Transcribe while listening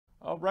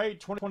All right,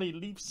 2020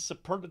 Leafs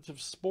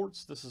Superlative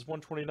Sports. This is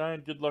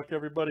 129. Good luck,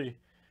 everybody.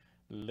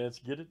 Let's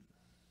get it.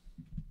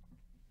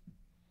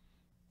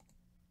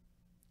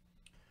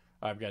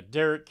 I've got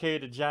Derek K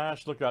to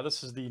Josh. Look out,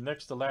 this is the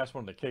next to last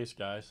one in the case,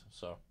 guys.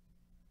 So,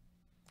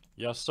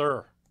 yes,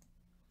 sir.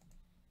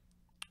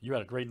 You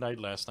had a great night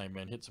last night,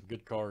 man. Hit some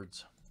good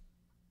cards.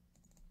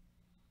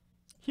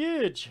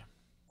 Huge.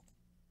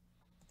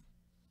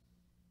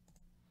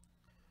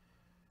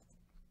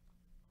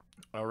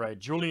 All right,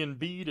 Julian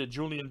B to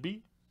Julian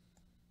B.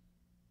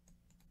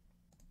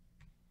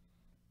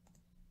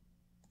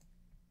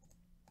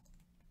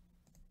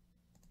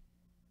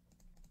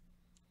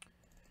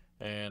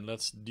 And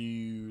let's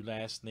do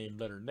last name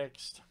letter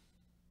next.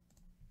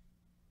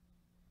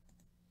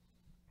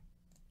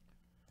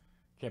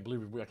 I can't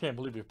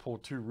believe we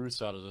pulled 2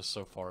 roots out of this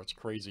so far. It's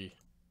crazy.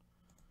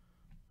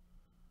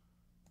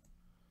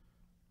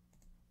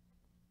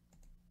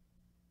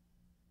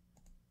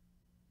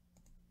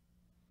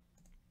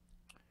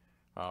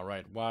 All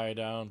right, Y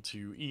down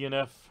to E and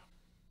F.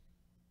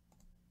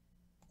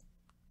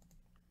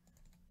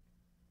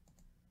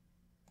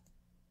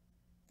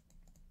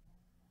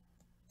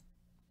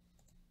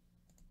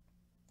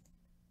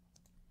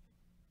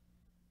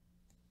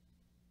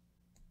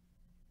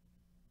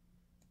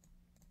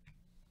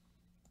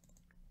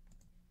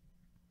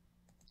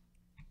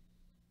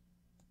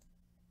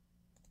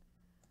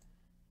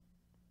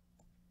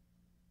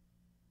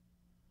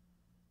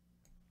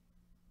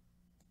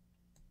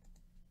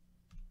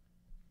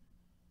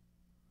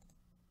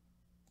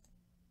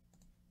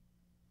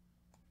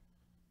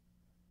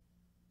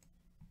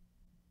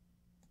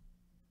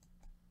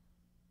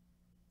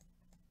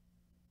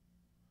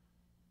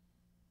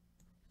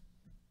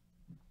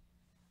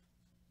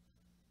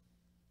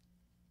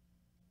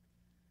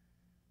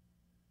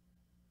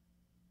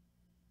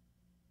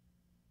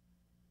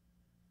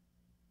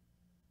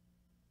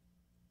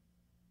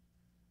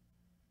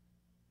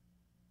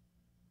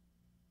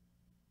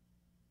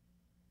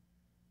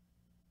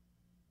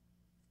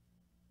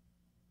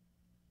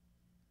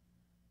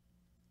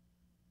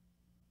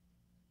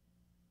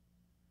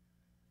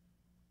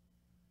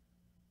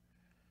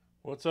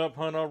 What's up,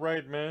 Hunt? All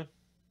right, man.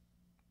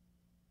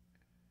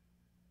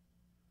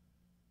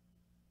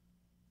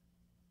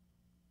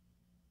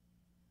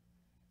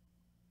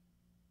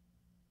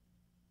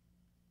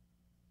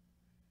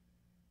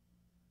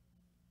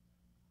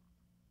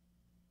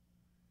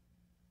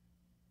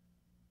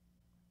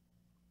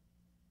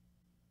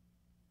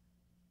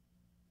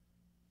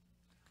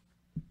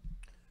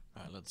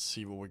 All right, let's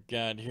see what we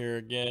got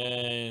here,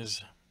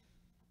 guys.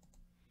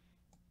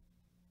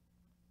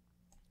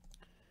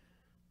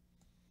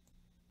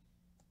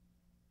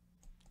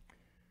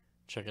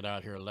 Check it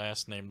out here.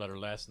 Last name letter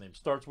last name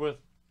starts with.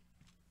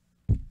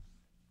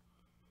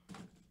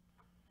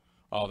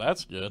 Oh,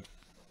 that's good.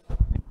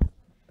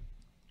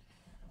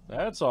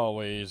 That's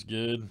always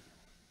good.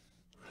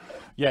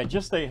 Yeah,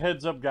 just a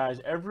heads up,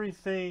 guys.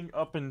 Everything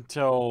up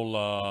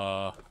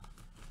until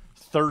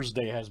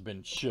Thursday has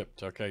been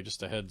shipped. Okay,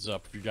 just a heads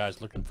up if you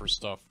guys looking for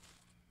stuff.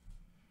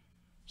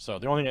 So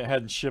the only thing that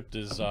hadn't shipped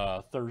is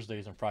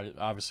Thursdays and Fridays,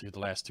 obviously the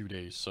last 2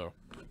 days. So,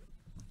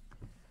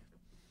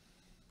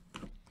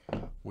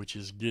 which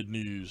is good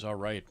news. All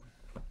right.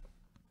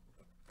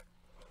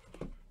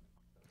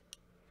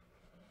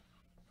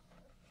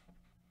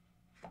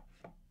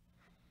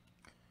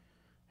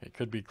 It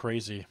could be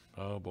crazy.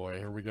 Oh boy,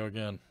 here we go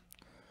again.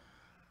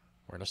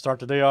 We're going to start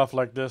the day off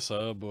like this.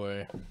 Oh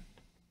boy.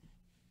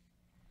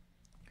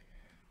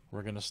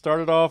 We're going to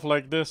start it off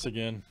like this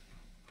again.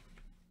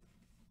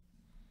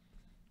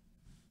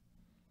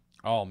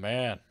 Oh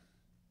man.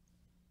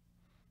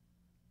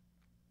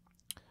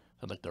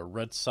 Like the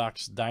Red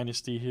Sox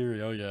dynasty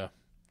here. Oh yeah.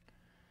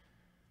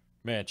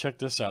 Man, check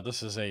this out.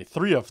 This is a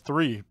 3 of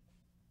 3.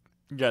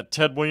 You got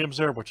Ted Williams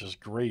there, which is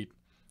great.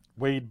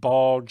 Wade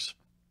Boggs,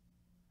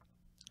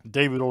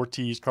 David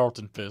Ortiz,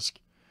 Carlton Fisk,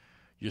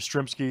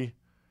 Yastrzemski,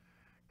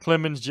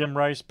 Clemens, Jim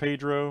Rice,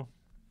 Pedro,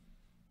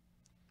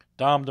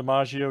 Dom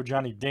DiMaggio,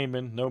 Johnny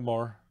Damon,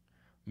 Nomar,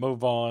 Mo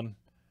Vaughn,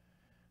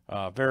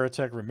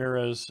 Veritek,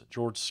 Ramirez,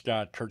 George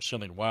Scott, Kurt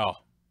Schilling. Wow.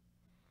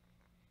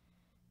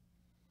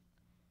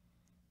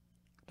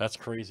 That's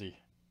crazy.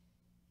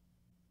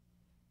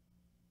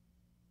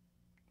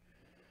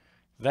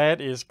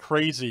 That is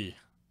crazy.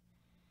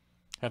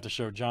 Have to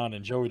show John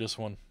and Joey this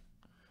one.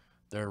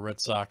 They're Red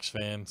Sox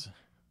fans.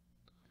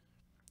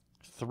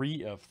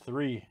 3 of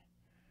 3.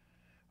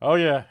 Oh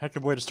yeah, heck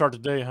of a way to start the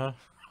day, huh?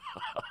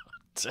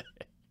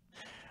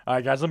 All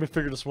right, guys, let me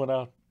figure this one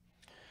out.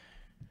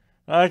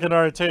 I can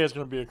already tell you it's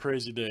going to be a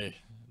crazy day.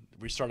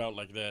 We start out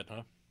like that,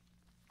 huh?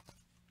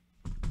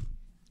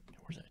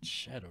 Where's that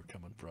shadow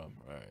coming from?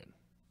 All right.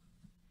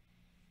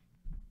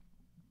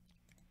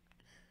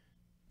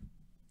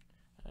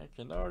 I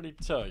can already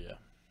tell you.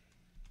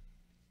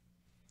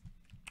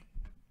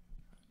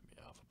 Let me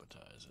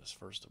alphabetize this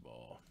first of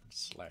all.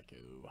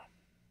 Slacko.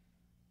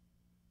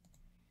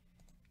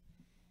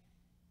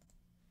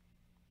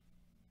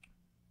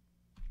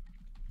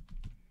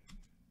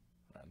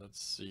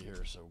 Let's see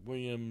here. So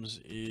Williams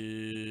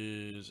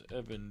is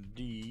Evan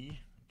D.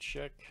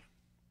 Check.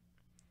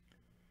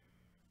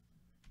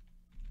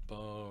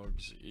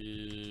 Boggs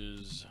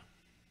is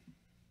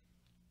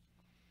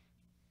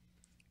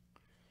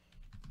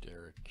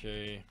Derek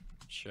K.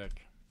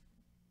 Check.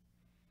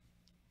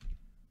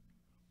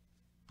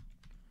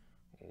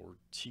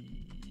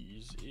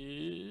 Ortiz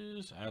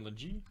is Alan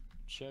G.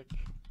 Check.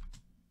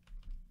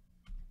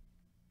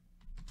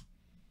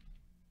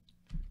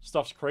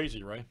 Stuff's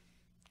crazy, right?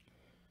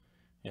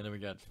 And then we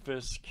got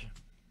Fisk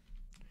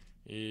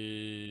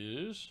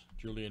is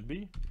Julian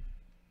B.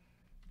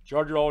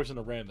 George, you're always in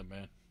the random,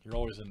 man. You're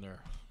always in there.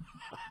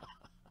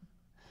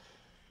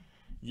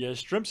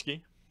 Yes,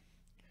 Strimsky,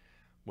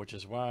 which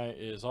is why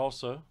is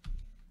also,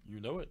 you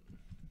know it.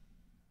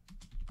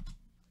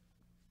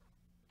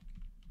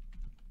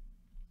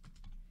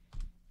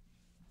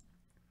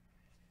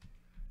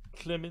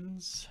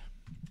 Clemens,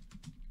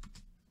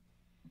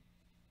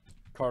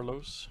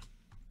 Carlos,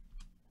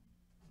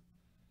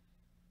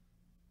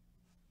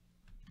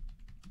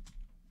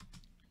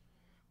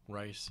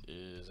 Rice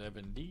is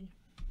Evan D.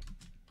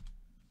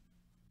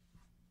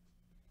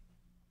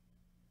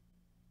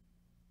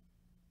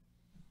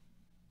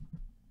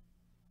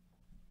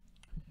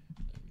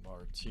 And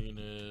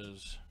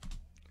Martinez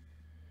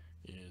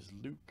is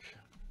Luke.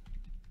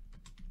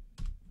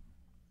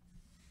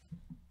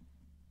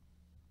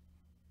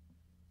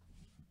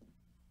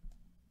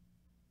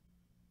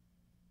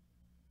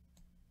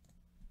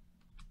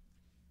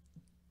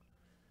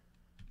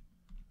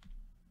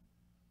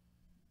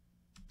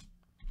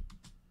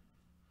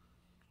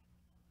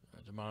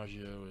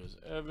 DiMaggio is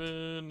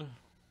Evan.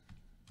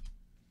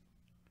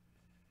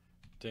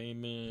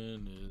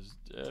 Damon is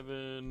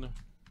Devin.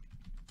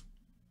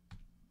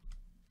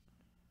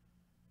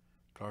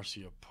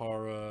 Garcia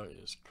Parra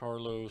is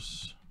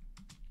Carlos.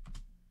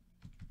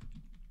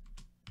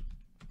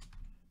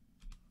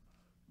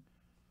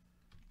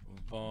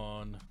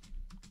 Vaughn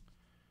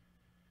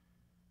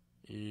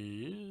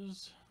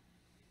is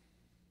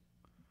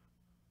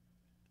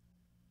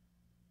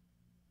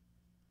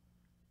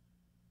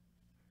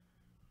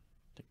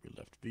we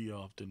left V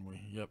off, didn't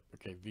we? Yep.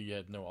 Okay, V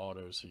had no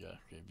autos, so yeah.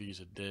 Okay, V's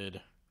a dead.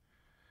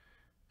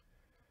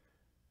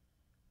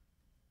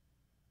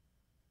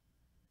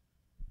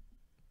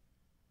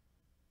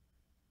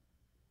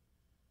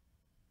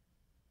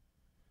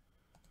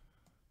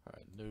 All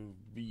right, no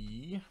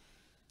V.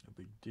 No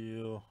big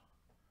deal.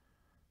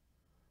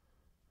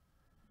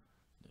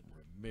 Then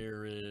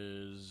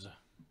Ramirez.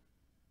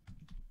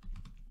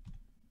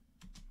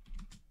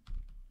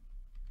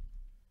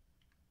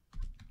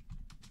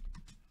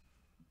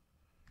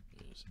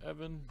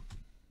 Evan.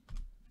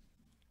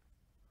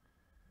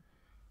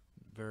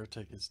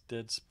 Veritek is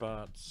dead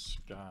spot.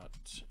 Scott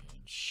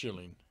and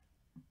Schilling.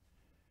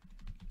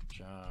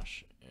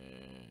 Josh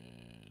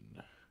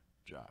and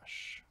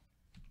Josh.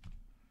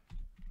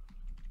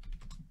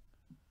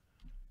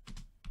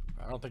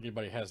 I don't think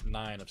anybody has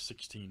 9 of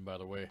 16, by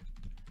the way.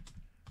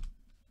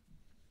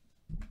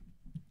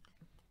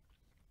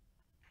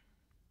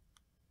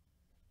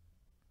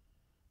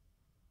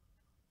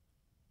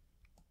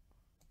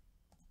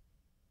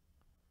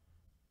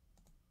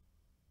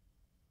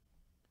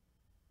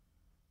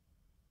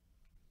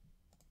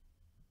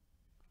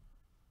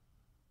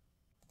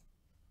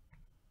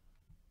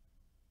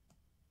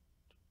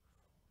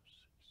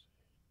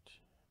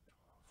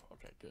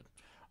 Okay, good.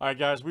 All right,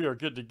 guys, we are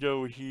good to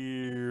go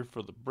here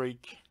for the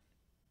break.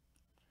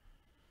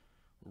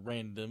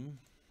 Random.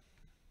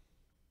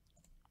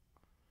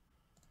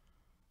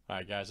 All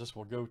right, guys, this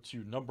will go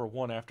to number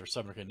 1 after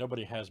 7. Okay,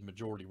 nobody has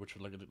majority, which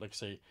would like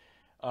say,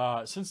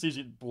 since these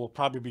will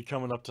probably be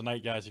coming up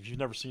tonight, guys. If you've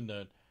never seen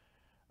the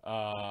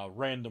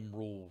random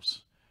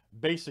rules,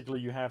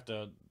 basically you have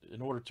to,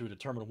 in order to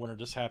determine a winner.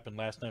 This happened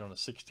last night on a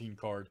 16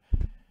 card.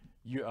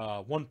 You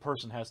one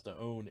person has to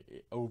own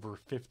over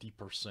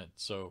 50%.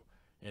 So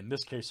in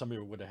this case,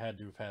 somebody would have had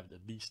to have had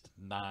at least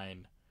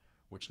 9,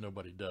 which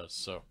nobody does.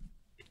 So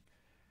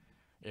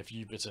if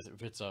it's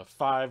a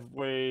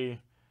 5-way,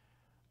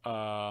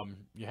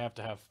 you have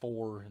to have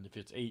 4, and if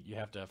it's 8, you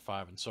have to have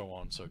 5, and so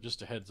on. So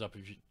just a heads up,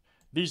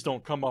 these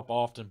don't come up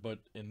often, but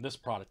in this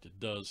product it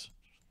does.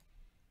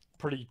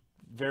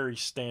 Very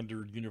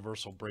standard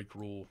universal break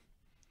rule.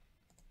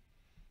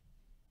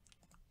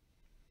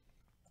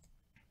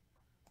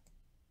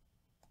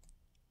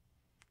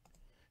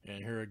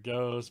 And here it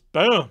goes.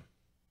 Boom!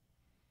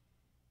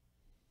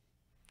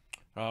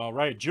 All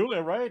right,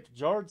 Julia, right?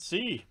 George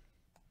C.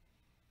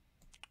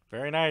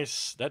 Very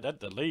nice. That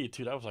delay,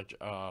 too. That was like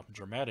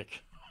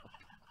dramatic.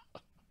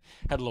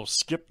 Had a little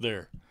skip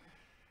there.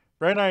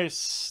 Very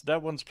nice.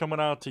 That one's coming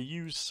out to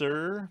you,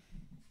 sir.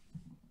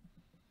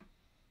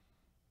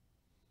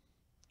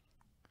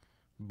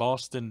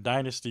 Boston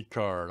Dynasty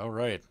card. All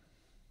right.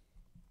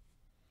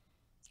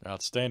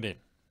 Outstanding.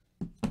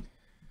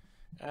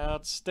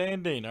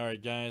 Outstanding. All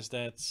right, guys.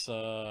 That's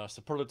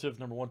Superlative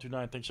number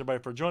 129. Thanks,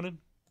 everybody, for joining.